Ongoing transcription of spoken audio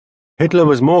Hitler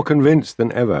was more convinced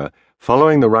than ever,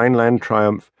 following the Rhineland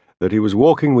triumph, that he was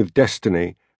walking with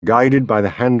destiny, guided by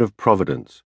the hand of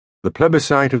Providence. The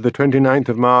plebiscite of the 29th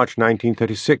of March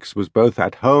 1936 was both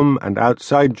at home and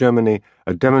outside Germany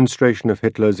a demonstration of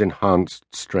Hitler's enhanced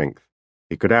strength.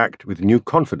 He could act with new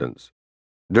confidence.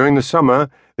 During the summer,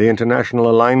 the international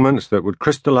alignments that would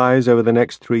crystallize over the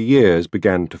next 3 years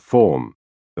began to form.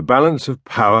 The balance of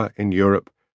power in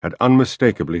Europe had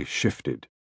unmistakably shifted.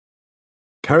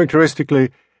 Characteristically,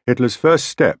 Hitler's first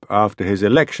step after his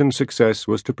election success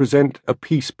was to present a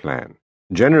peace plan,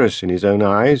 generous in his own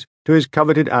eyes, to his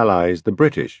coveted allies, the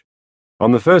British.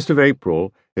 On the 1st of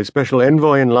April, his special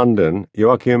envoy in London,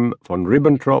 Joachim von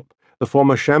Ribbentrop, the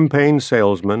former champagne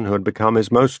salesman who had become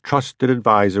his most trusted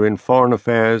adviser in foreign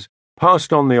affairs,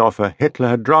 passed on the offer Hitler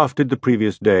had drafted the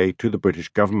previous day to the British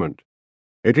government.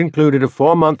 It included a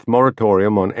 4-month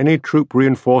moratorium on any troop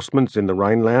reinforcements in the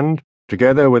Rhineland,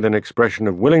 together with an expression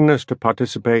of willingness to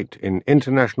participate in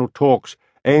international talks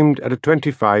aimed at a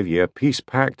 25-year peace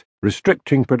pact,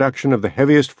 restricting production of the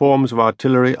heaviest forms of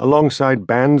artillery alongside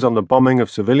bans on the bombing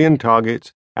of civilian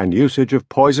targets and usage of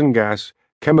poison gas,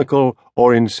 chemical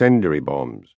or incendiary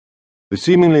bombs. The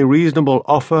seemingly reasonable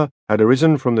offer had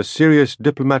arisen from the serious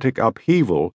diplomatic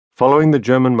upheaval following the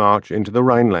German march into the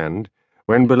Rhineland,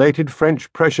 when belated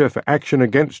French pressure for action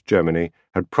against Germany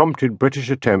had prompted British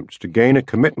attempts to gain a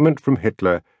commitment from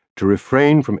Hitler to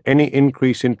refrain from any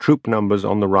increase in troop numbers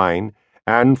on the Rhine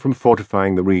and from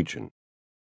fortifying the region.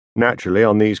 Naturally,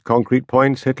 on these concrete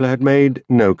points, Hitler had made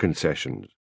no concessions.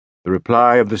 The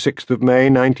reply of the 6th of May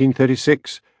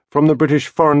 1936 from the British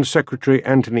Foreign Secretary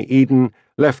Anthony Eden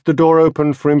left the door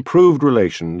open for improved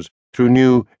relations through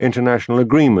new international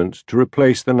agreements to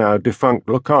replace the now defunct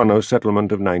Locarno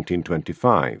settlement of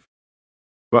 1925.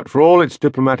 But for all its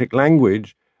diplomatic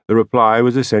language, the reply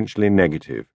was essentially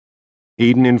negative.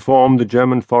 Eden informed the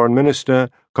German Foreign Minister,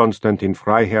 Konstantin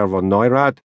Freiherr von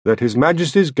Neurath, that His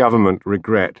Majesty's government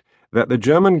regret that the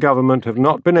German government have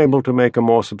not been able to make a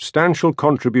more substantial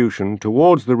contribution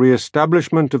towards the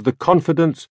re-establishment of the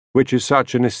confidence which is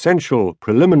such an essential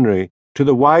preliminary to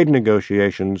the wide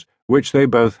negotiations which they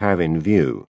both have in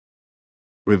view.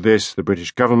 With this, the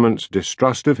British government's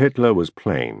distrust of Hitler was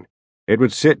plain. It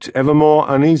would sit ever more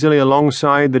uneasily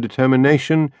alongside the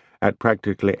determination, at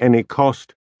practically any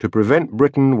cost, to prevent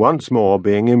Britain once more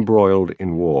being embroiled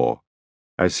in war.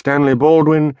 As Stanley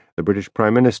Baldwin, the British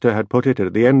Prime Minister, had put it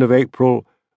at the end of April,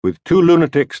 with 2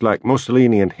 lunatics like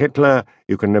Mussolini and Hitler,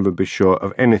 you can never be sure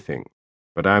of anything.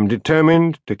 But I am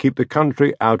determined to keep the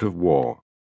country out of war.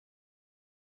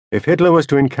 If Hitler was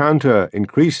to encounter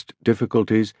increased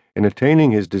difficulties in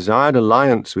attaining his desired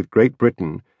alliance with Great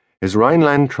Britain, his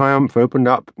Rhineland triumph opened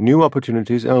up new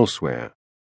opportunities elsewhere.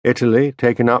 Italy,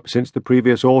 taken up since the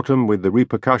previous autumn with the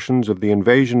repercussions of the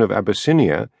invasion of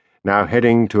Abyssinia, now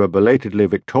heading to a belatedly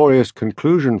victorious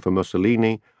conclusion for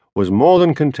Mussolini, was more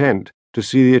than content to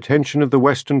see the attention of the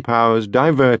Western powers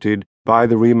diverted by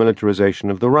the remilitarization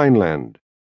of the Rhineland.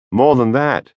 More than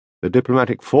that, the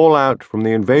diplomatic fallout from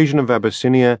the invasion of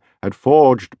Abyssinia had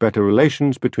forged better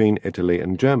relations between Italy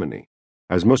and Germany.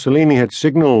 As Mussolini had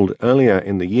signalled earlier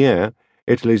in the year,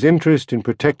 Italy's interest in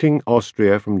protecting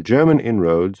Austria from German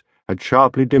inroads had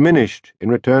sharply diminished in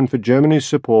return for Germany's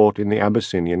support in the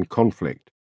Abyssinian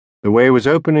conflict. The way was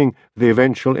opening for the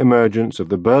eventual emergence of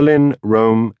the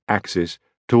Berlin-Rome axis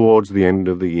towards the end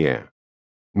of the year.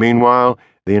 Meanwhile,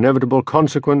 the inevitable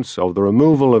consequence of the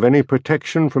removal of any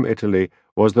protection from Italy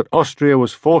was that Austria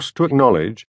was forced to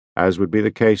acknowledge, as would be the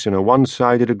case in a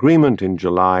one-sided agreement in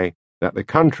July, that the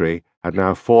country had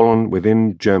now fallen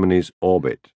within Germany's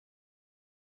orbit.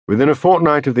 Within a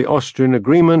fortnight of the Austrian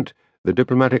agreement, the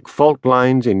diplomatic fault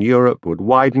lines in Europe would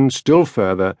widen still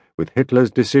further with Hitler's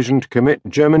decision to commit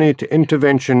Germany to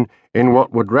intervention in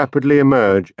what would rapidly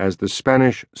emerge as the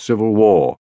Spanish Civil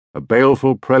War, a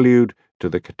baleful prelude to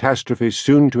the catastrophe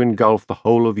soon to engulf the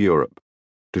whole of Europe.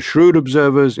 To shrewd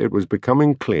observers, it was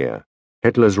becoming clear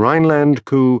Hitler's Rhineland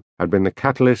coup had been the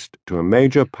catalyst to a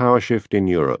major power shift in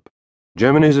Europe.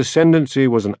 Germany's ascendancy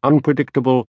was an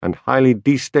unpredictable and highly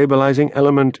destabilizing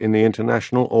element in the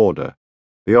international order.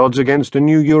 The odds against a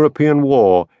new European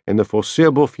war in the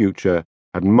foreseeable future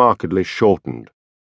had markedly shortened.